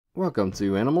Welcome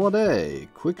to Animal a Day,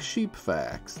 Quick Sheep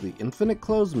Facts, the Infinite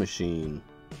Clothes Machine.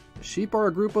 Sheep are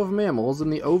a group of mammals in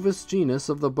the Ovis genus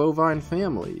of the bovine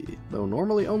family, though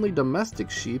normally only domestic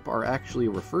sheep are actually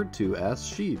referred to as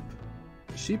sheep.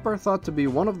 Sheep are thought to be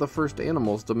one of the first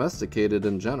animals domesticated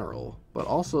in general, but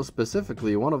also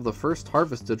specifically one of the first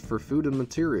harvested for food and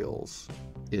materials.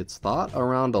 It's thought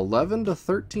around 11 to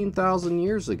 13,000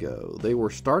 years ago they were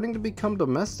starting to become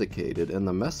domesticated in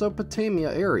the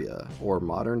Mesopotamia area, or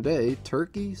modern-day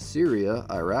Turkey, Syria,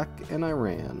 Iraq, and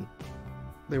Iran.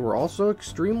 They were also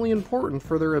extremely important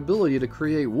for their ability to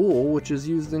create wool, which is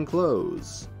used in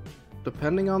clothes.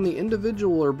 Depending on the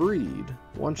individual or breed,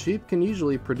 one sheep can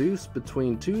usually produce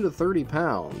between 2 to 30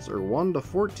 pounds, or 1 to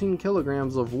 14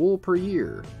 kilograms of wool per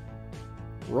year.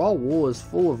 Raw wool is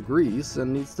full of grease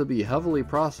and needs to be heavily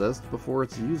processed before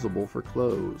it's usable for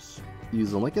clothes.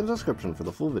 Use the link in the description for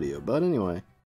the full video, but anyway.